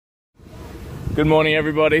Good morning,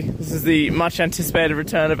 everybody. This is the much anticipated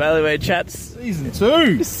return of Alleyway Chats. Season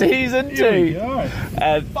 2. Season 2. Here we go.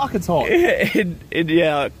 Fuck, it's hot.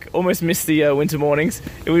 Yeah, almost missed the winter mornings.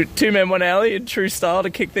 It was two men, one alley in true style to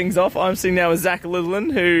kick things off. I'm sitting now with Zach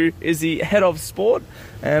Litherland, who is the head of sport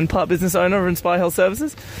and part business owner of Inspire Health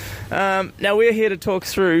Services. Now we're here to talk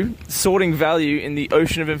through sorting value in the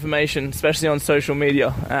ocean of information, especially on social media.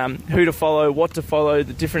 Who to follow, what to follow,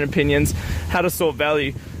 the different opinions, how to sort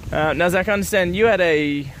value. Now, Zach, I understand you had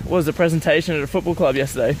a presentation at a football club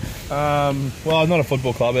yesterday? Well, not a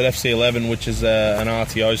football club, at FC11, which is an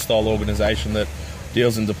RTO-style organisation that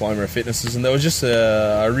deals in diploma of fitnesses. And there was just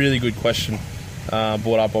a really good question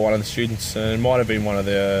brought up by one of the students, and it might have been one of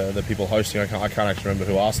the people hosting. I can't actually remember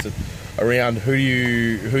who asked it, around who do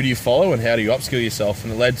you follow and how do you upskill yourself.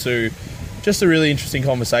 And it led to just a really interesting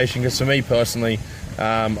conversation, because for me personally,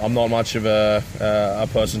 I'm not much of a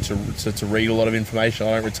person to read a lot of information.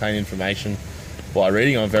 I don't retain information by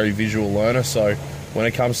reading. I'm a very visual learner, so when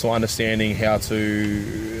it comes to understanding how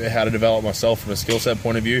to develop myself from a skill set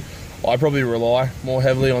point of view, I probably rely more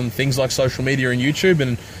heavily on things like social media and YouTube.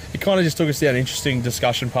 And it kind of just took us down an interesting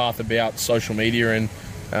discussion path about social media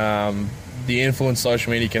and the influence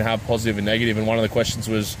social media can have, positive and negative. And one of the questions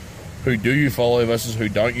was, who do you follow versus who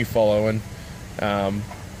don't you follow? And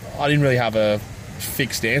I didn't really have a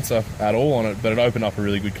fixed answer at all on it, but it opened up a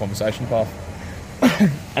really good conversation path.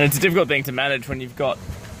 And it's a difficult thing to manage when you've got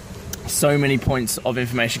so many points of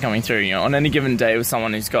information coming through. You know, on any given day with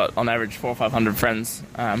someone who's got on average 400 or 500 friends,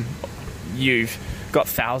 you've got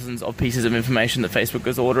thousands of pieces of information that Facebook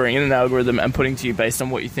is ordering in an algorithm and putting to you based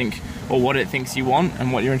on what you think or what it thinks you want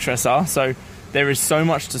and what your interests are. So there is so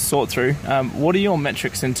much to sort through. What are your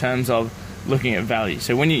metrics in terms of looking at value?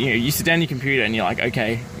 So when you sit down your computer and you're like,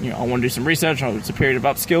 okay, I want to do some research, or it's a period of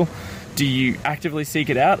upskill, do you actively seek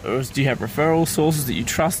it out, or do you have referral sources that you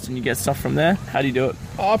trust and you get stuff from there? How do you do it?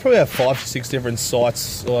 I probably have 5 to 6 different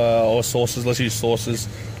sites or sources, let's use sources,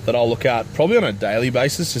 that I'll look at probably on a daily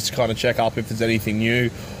basis, just to kind of check up if there's anything new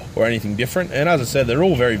or anything different. And as I said, they're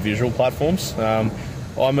all very visual platforms. I'm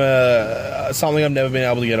something I've never been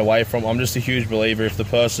able to get away from. I'm just a huge believer, if the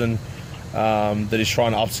person that is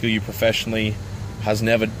trying to upskill you professionally has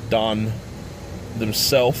never done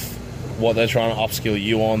themselves what they're trying to upskill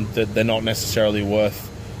you on, that they're not necessarily worth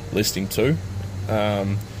listening to.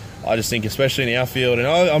 I just think, especially in our field, and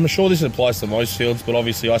I'm sure this applies to most fields, but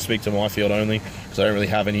obviously I speak to my field only because I don't really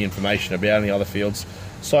have any information about any other fields.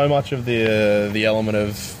 So much of the element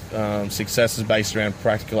of success is based around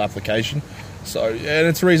practical application. So, and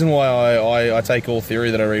it's the reason why I take all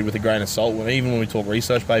theory that I read with a grain of salt. Even when we talk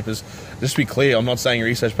research papers, just to be clear, I'm not saying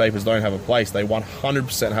research papers don't have a place. They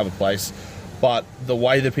 100% have a place. But the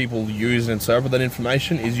way that people use and interpret that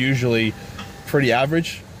information is usually pretty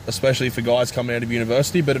average, especially for guys coming out of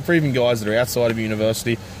university. But for even guys that are outside of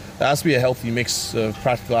university, there has to be a healthy mix of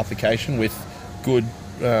practical application with good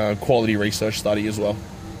quality research study as well.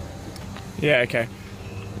 Yeah, okay.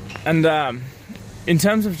 And in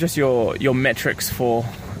terms of just your metrics for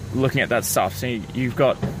looking at that stuff, so you've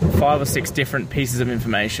got 5 or 6 different pieces of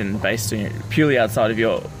information based purely outside of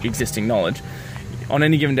your existing knowledge. On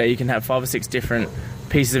any given day, you can have 5 or 6 different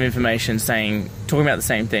pieces of information talking about the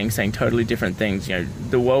same thing, saying totally different things.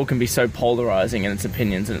 The world can be so polarizing in its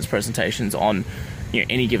opinions and its presentations on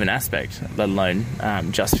any given aspect, let alone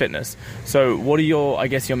just fitness. So what are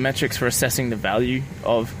your metrics for assessing the value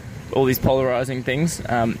of all these polarizing things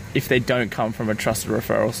if they don't come from a trusted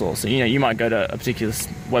referral source? So, you might go to a particular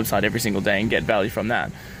website every single day and get value from that,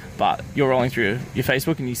 but you're rolling through your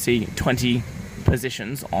Facebook and you see 20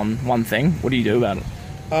 positions on one thing. What do you do about it?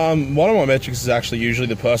 One of my metrics is actually usually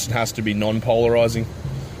the person has to be non-polarizing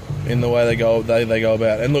in the way they go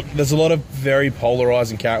about it. And look, there's a lot of very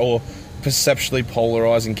polarizing or perceptually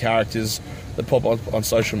polarizing characters that pop up on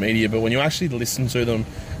social media, but when you actually listen to them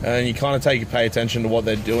and you kind of pay attention to what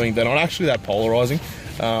they're doing, they're not actually that polarizing.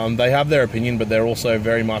 They have their opinion, but they're also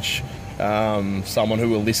very much someone who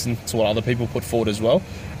will listen to what other people put forward as well.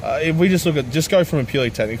 If we just go from a purely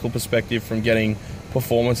technical perspective, from getting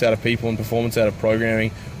performance out of people and performance out of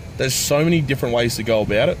programming, there's so many different ways to go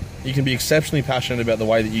about it. You can be exceptionally passionate about the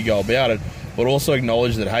way that you go about it, but also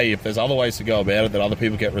acknowledge that, hey, if there's other ways to go about it that other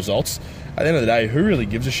people get results, at the end of the day, who really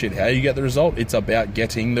gives a shit how you get the result? It's about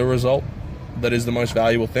getting the result that is the most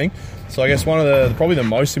valuable thing. So I guess probably the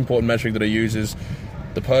most important metric that I use is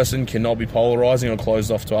the person cannot be polarizing or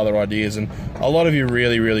closed off to other ideas. And a lot of you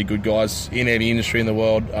really, really good guys in any industry in the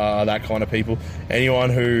world are that kind of people. Anyone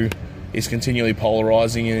who is continually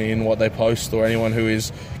polarising in what they post, or anyone who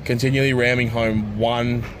is continually ramming home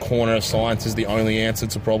one corner of science as the only answer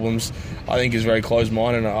to problems, I think is very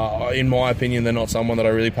closed-minded. In my opinion, they're not someone that I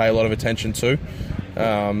really pay a lot of attention to.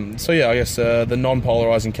 So yeah, I guess the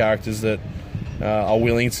non-polarising characters that are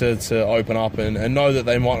willing to open up and know that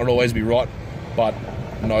they might not always be right, but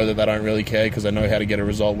know that they don't really care because they know how to get a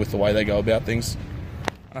result with the way they go about things.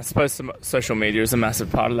 I suppose social media is a massive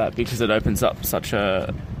part of that because it opens up such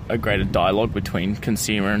a greater dialogue between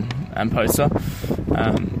consumer and poster.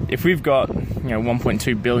 If we've got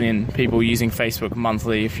 1.2 billion people using Facebook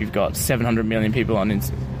monthly, if you've got 700 million people on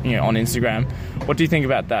Instagram, what do you think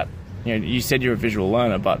about that? You said you're a visual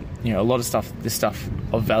learner, but a lot of this stuff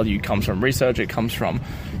of value comes from research. It comes from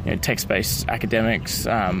text-based academics.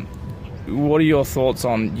 What are your thoughts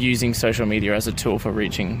on using social media as a tool for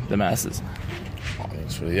reaching the masses?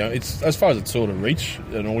 It's as far as a tool to reach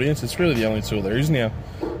an audience, it's really the only tool there is now.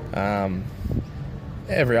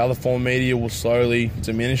 Every other form of media will slowly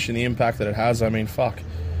diminish in the impact that it has. I mean, fuck.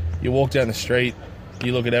 You walk down the street,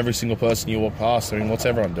 you look at every single person you walk past. I mean, what's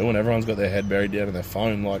everyone doing? Everyone's got their head buried down in their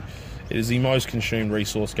phone. Like, it is the most consumed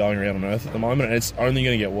resource going around on Earth at the moment, and it's only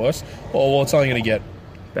going to get worse. Well, it's only going to get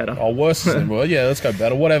better. Worse than well, yeah. Let's go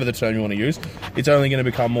better. Whatever the term you want to use, it's only going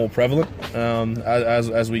to become more prevalent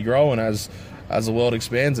as we grow and as the world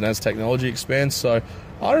expands and as technology expands. So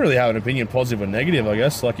I don't really have an opinion, positive or negative. I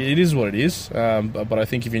guess like it is what it is. But I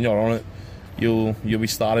think if you're not on it, you'll be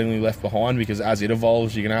startlingly left behind because as it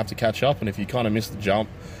evolves, you're going to have to catch up. And if you kind of miss the jump,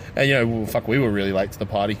 and we were really late to the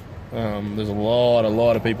party. There's a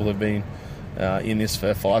lot of people have been in this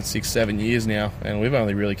for 5, 6, 7 years now, and we've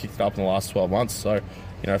only really kicked it up in the last 12 months. So,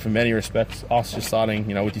 for many respects, us just starting,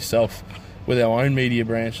 with yourself, with our own media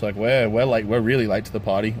branch, like we're late, we're really late to the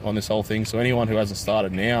party on this whole thing. So anyone who hasn't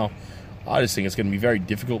started now, I just think it's going to be very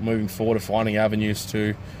difficult moving forward of finding avenues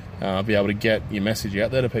to be able to get your message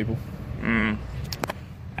out there to people.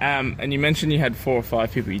 And you mentioned you had 4 or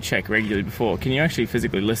 5 people you check regularly before. Can you actually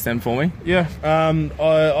physically list them for me? Yeah,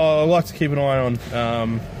 I like to keep an eye on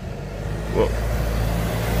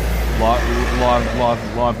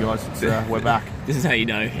live guys. It's, we're back. This is how you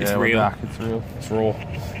know it's real. We're back. It's real. It's raw.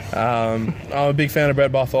 I'm a big fan of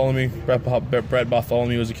Brett Bartholomew. Brett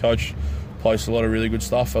Bartholomew as a coach posts a lot of really good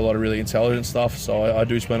stuff, a lot of really intelligent stuff. So I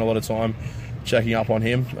do spend a lot of time checking up on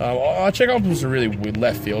him. I check up on some really weird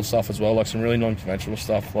left field stuff as well, like some really non-conventional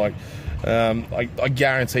stuff. Like I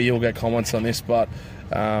guarantee you'll get comments on this, but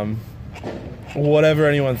whatever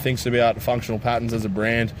anyone thinks about functional patterns as a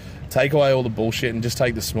brand, take away all the bullshit and just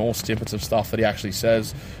take the small snippets of stuff that he actually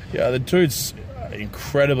says. Yeah, the dude's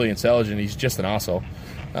incredibly intelligent. He's just an arsehole.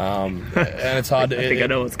 And it's hard to... I think I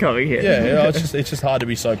know what's coming here. Yeah, it's just hard to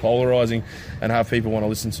be so polarising and have people want to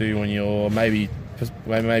listen to you when you're maybe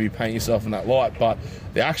paint yourself in that light. But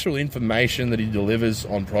the actual information that he delivers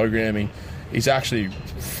on programming is actually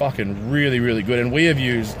fucking really, really good. And we have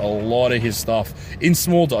used a lot of his stuff in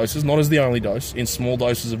small doses, not as the only dose, in small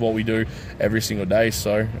doses of what we do every single day.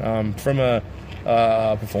 So from a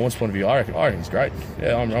performance point of view, I reckon he's great.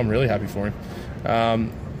 Yeah, I'm really happy for him.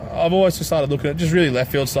 I've always just started looking at just really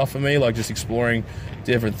left field stuff for me, like just exploring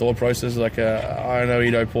different thought processes. Like I know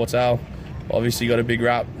Ido Portal obviously got a big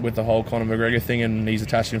rap with the whole Conor McGregor thing, and he's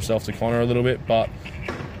attaching himself to Conor a little bit. But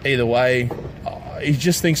either way, he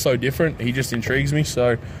just thinks so different. He just intrigues me.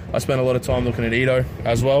 So I spend a lot of time looking at Ido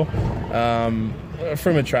as well.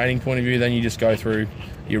 From a training point of view, then you just go through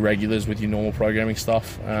your regulars with your normal programming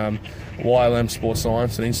stuff. YLM Sports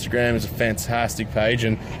Science on Instagram is a fantastic page,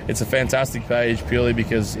 and it's a fantastic page purely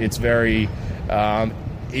because it's very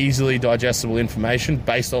easily digestible information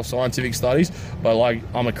based off scientific studies. But like,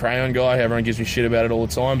 I'm a crayon guy, everyone gives me shit about it all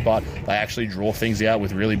the time, but they actually draw things out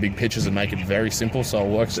with really big pictures and make it very simple, so it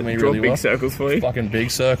works for me really well. Draw big circles for you? Fucking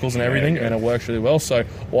big circles and everything, and it works really well. So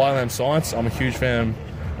YLM Science, I'm a huge fan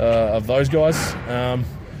of those guys. And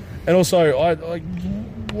also,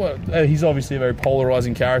 he's obviously a very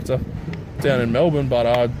polarising character down in Melbourne,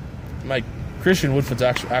 but mate, Christian Woodford's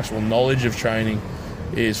actual knowledge of training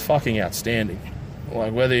is fucking outstanding.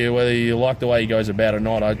 Like whether you like the way he goes about it or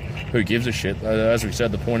not, who gives a shit? As we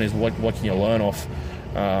said, the point is what can you learn off?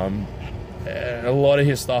 A lot of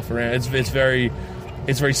his stuff around it's very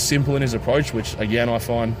simple in his approach, which again I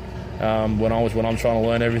find when I'm trying to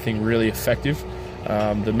learn everything really effective.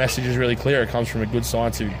 The message is really clear. It comes from a good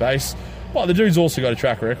scientific base. But the dude's also got a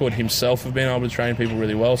track record himself of being able to train people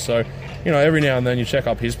really well. So, every now and then you check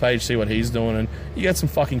up his page, see what he's doing, and you get some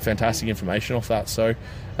fucking fantastic information off that. So,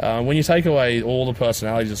 when you take away all the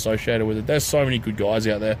personalities associated with it, there's so many good guys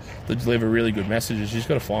out there that deliver really good messages. You just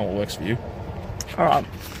got to find what works for you. All right.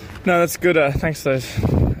 No, that's good. Thanks for those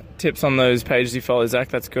tips on those pages you follow, Zach.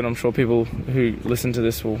 That's good. I'm sure people who listen to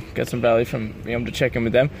this will get some value from being able to check in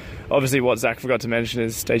with them. Obviously, what Zach forgot to mention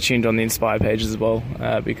is stay tuned on the Inspire pages as well,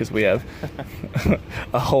 because we have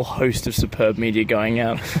a whole host of superb media going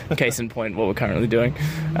out. Case in point, what we're currently doing.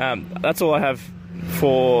 That's all I have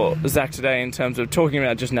for Zach today in terms of talking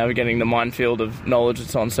about just navigating the minefield of knowledge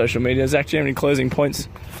that's on social media. Zach, do you have any closing points?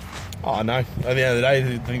 Oh, no. At the end of the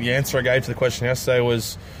day, the answer I gave to the question yesterday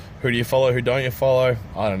was, who do you follow, who don't you follow?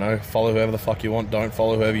 I don't know. Follow whoever the fuck you want. Don't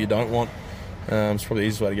follow whoever you don't want. It's probably the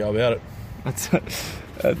easiest way to go about it.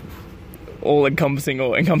 That's all-encompassing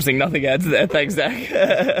or encompassing nothing adds there. Thanks, Zach.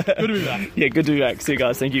 Good to be back. Yeah, good to be back. See you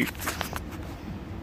guys. Thank you.